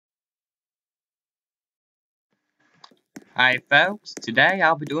Hi folks, today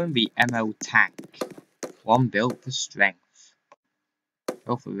I'll be doing the M.O.Tank, one built for strength.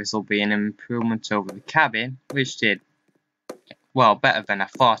 Hopefully this will be an improvement over the cabin, which did, well, better than I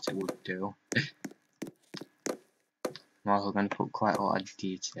thought it would do. I'm also going to put quite a lot of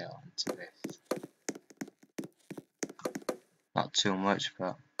detail into this. Not too much,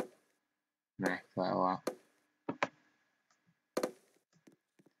 but quite a lot.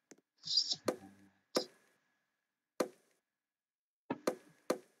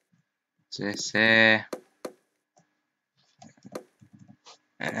 This here.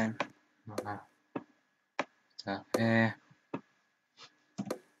 And stuff here.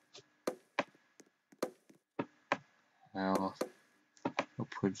 Well,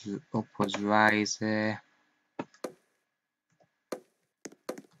 upwards rise here.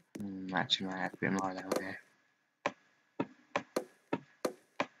 Actually, might have a bit more down here.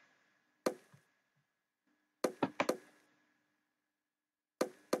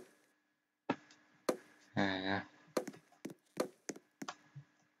 Yeah.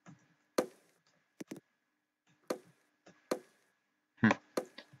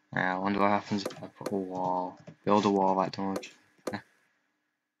 I wonder what happens if I put a wall. Build a wall like don't you?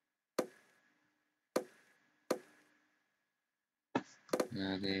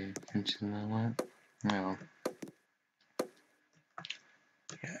 The pinching that one. No.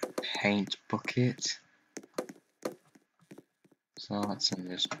 Yeah, paint bucket. So let's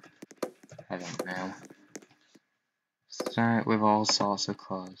just, I don't know. Start with all sorts of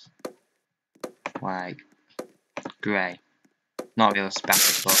colours. Like grey. Not really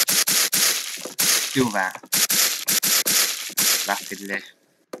spatter, but do that rapidly.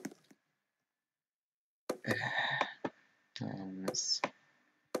 And this.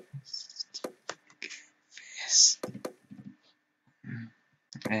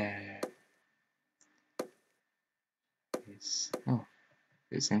 Oh,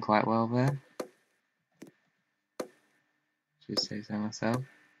 fits in quite well there. Should say so myself.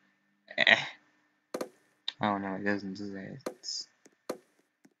 Oh no, it doesn't, does it? It's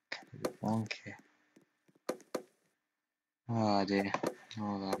kind of a bit wonky. Oh dear.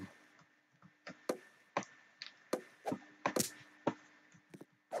 Hold on.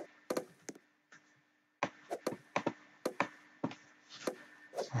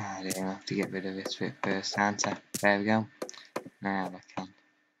 Oh dear, I have to get rid of this bit first, can't I? There we go. Now I can.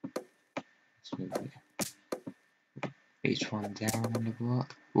 Let's move each one down on the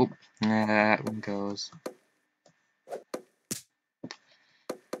block. Oop, that one goes.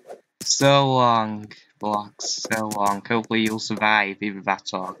 So long, blocks, so long. Hopefully you'll survive, either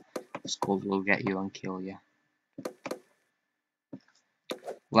that or the squad will get you and kill you.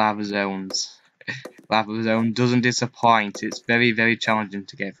 Lava zones. Lava zone doesn't disappoint. It's very, very challenging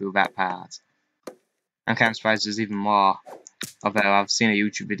to get through that part. I'm kind of surprised there's even more. Although I've seen a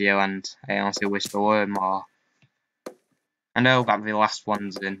YouTube video and I honestly wish there were more. I know that the last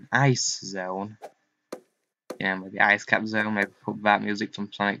one's an ice zone. Yeah, maybe ice cap zone. Maybe put that music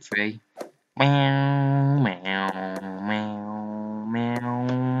from Sonic 3. Meow, meow, meow, meow,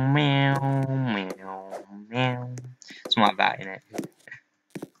 meow, meow, meow. Something like that in it.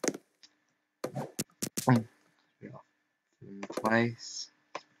 In place.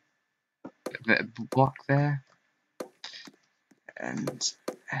 A bit of block there. And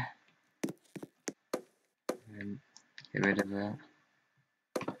get rid of that.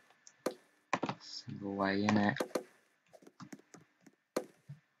 Single way in it.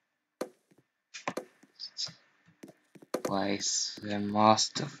 Place some more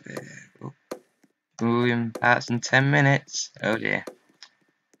stuff there. Ooh, that's in 10 minutes. Oh dear.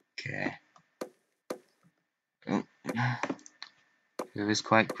 Okay. Do this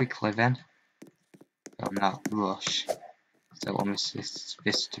quite quickly then. I'm not rush. Don't want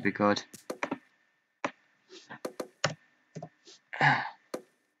this to be good. I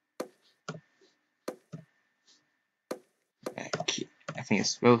think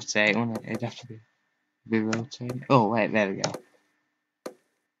it's rotate, won't it? It'd have to be rotating. Oh wait, there we go.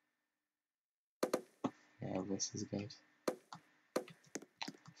 Yeah, this is good.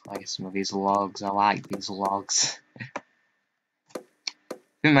 Like some of these logs. I like these logs.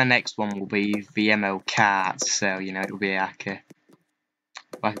 I think my next one will be the MO kart, so you know it'll be like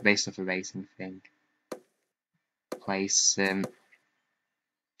based off a racing thing. Place some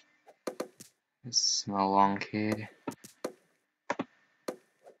along here.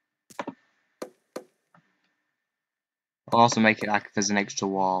 I'll also make it like if there's an extra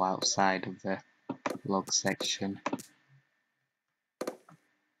wall outside of the log section,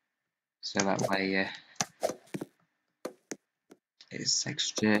 so that way it's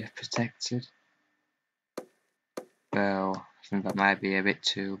extra protected. So I think that might be a bit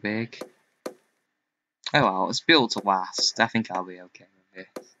too big. Oh well, it's built to last. I think I'll be okay with it.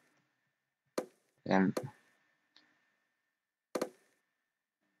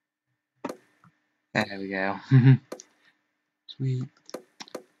 There we go. Sweet.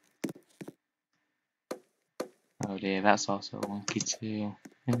 Oh dear, that's also wonky too.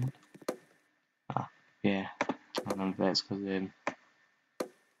 Oh, yeah, I remember it's because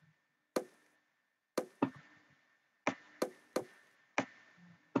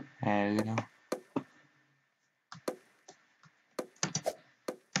there we go.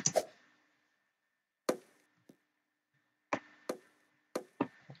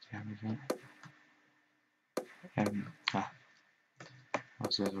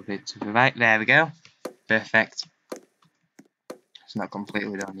 Also a little bit to the right. There we go. Perfect. It's not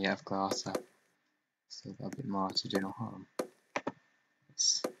completely done yet, of course. I've still got a bit more to do.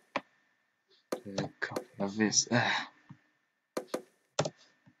 Let's do a copy of this.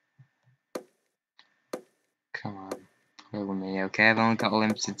 Come on. Go with me, okay? I've only got a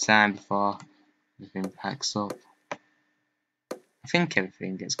limited time before everything packs up. I think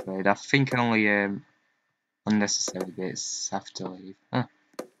everything gets cleared. I think only unnecessary bits have to leave. Huh.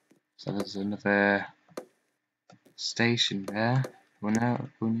 So there's another station there.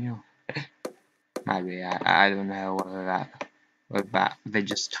 Who knew? Maybe I don't know whether that they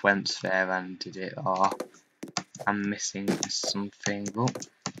just went there and did it, or I'm missing something. But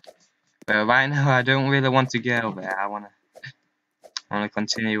right now I don't really want to go there. I wanna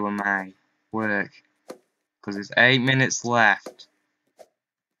continue with my work because there's 8 minutes left.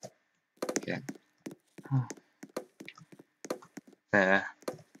 Okay. There.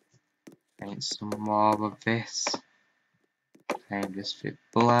 Paint some more of this. Paint this bit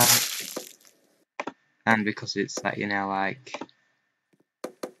black. And because it's like, you know, like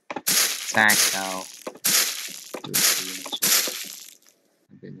tank, I'll do it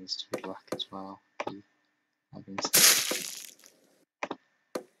a bit needs to be black as well.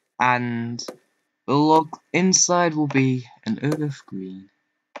 And the log inside will be an earth green.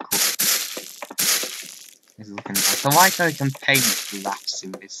 Cool. It's looking nice. I like how I can paint rafts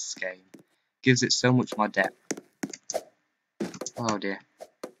in this game. Gives it so much more depth. Oh dear.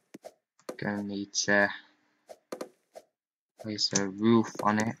 Gonna need to place a roof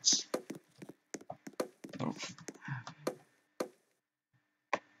on it. Oh.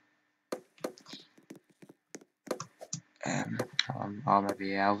 Or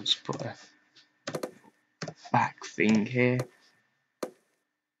maybe I'll just put a back thing here.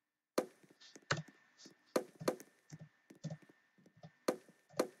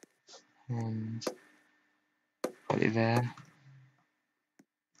 And put it there.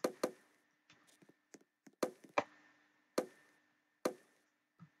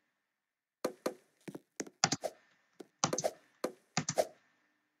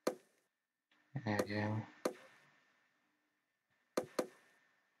 There we go.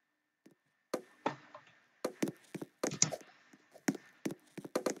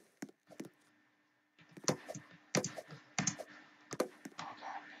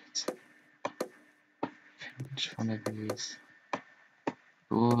 Which one of these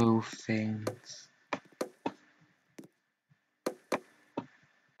blue things?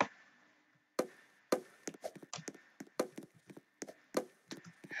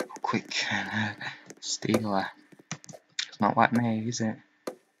 Quick, stealer. It's not like me, is it?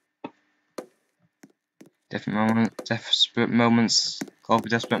 Desperate moments call for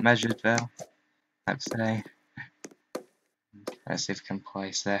desperate measures, though. Let's say. Let's see if we can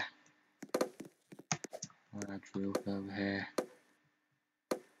place a large roof over here.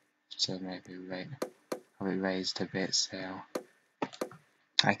 So maybe have it raised a bit so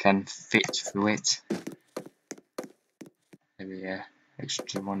I can fit through it. Maybe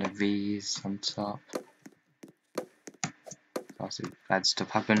extra one of these on top. Of course, if bad stuff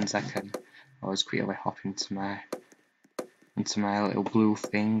happens, I can always quickly hop into my little blue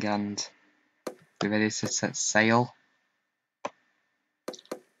thing and be ready to set sail.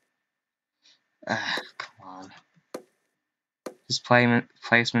 Come on. This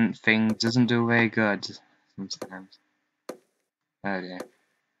placement thing doesn't do very good sometimes. Oh dear.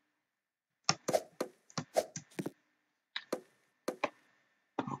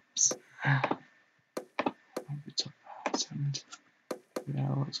 Oops.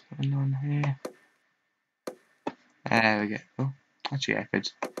 What's going on here? There we go. Oh, actually I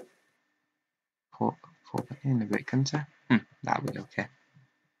could pull that in a bit, couldn't I? That'll be okay.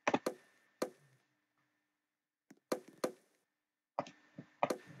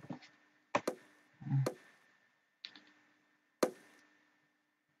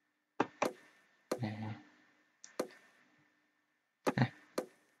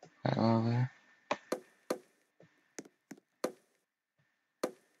 over.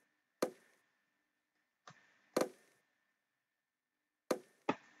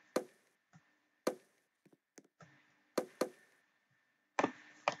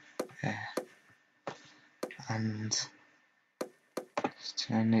 Okay. And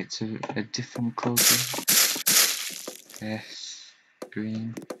turn it to a different colour. Yes,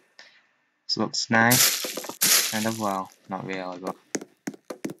 green. This looks nice. Kind of, well, not really, but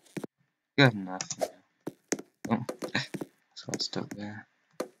good enough. Oh, it's got stuck there.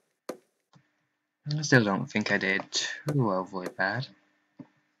 I still don't think I did too overly bad.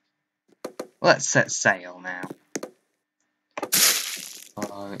 Let's set sail now.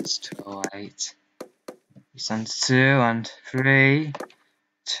 Oh, it's too late. It's on 2 and 3,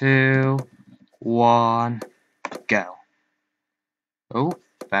 2, 1, go. Oh,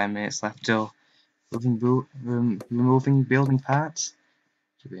 5 minutes left till removing building parts.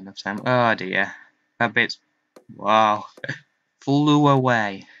 Should be enough time. Oh dear. That bit's... Wow. Flew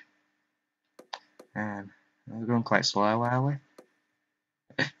away. We're going quite slow, are we?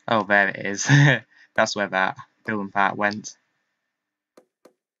 Oh, there it is. That's where that building part went.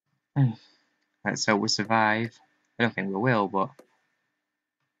 Let's hope we survive. I don't think we will, but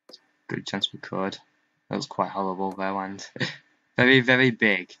good chance we could. That was quite horrible though, and very, very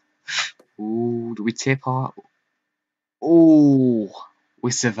big. Ooh, do we tip or... Ooh,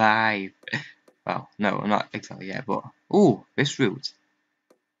 we survive. Well, no, not exactly yet, but... Ooh, this route.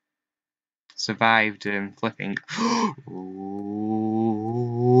 Survived flipping. Ooh,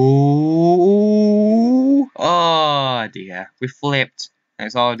 oh dear, we flipped.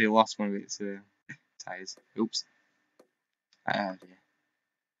 It's already lost one of its tires. Oops. Oh dear.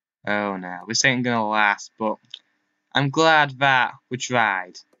 Oh no, this ain't gonna last, but I'm glad that we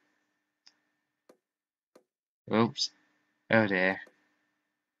tried. Oops. Oh dear.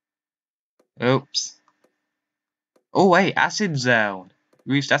 Oops. Oh wait, acid zone.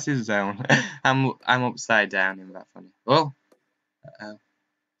 Reached acid zone. I'm upside down. Isn't that funny? Oh. Uh-oh.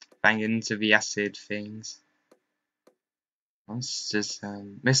 Bang into the acid things. Monsters.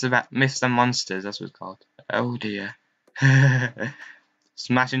 Mr. Monsters. That's what it's called. Oh dear.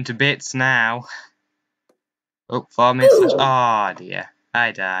 Smash into bits now. Oh, 4 minutes left. Oh dear.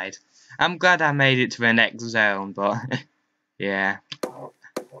 I died. I'm glad I made it to the next zone, but yeah.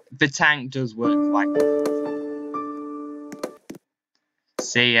 The tank does work quite well.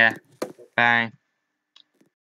 See ya. Bye.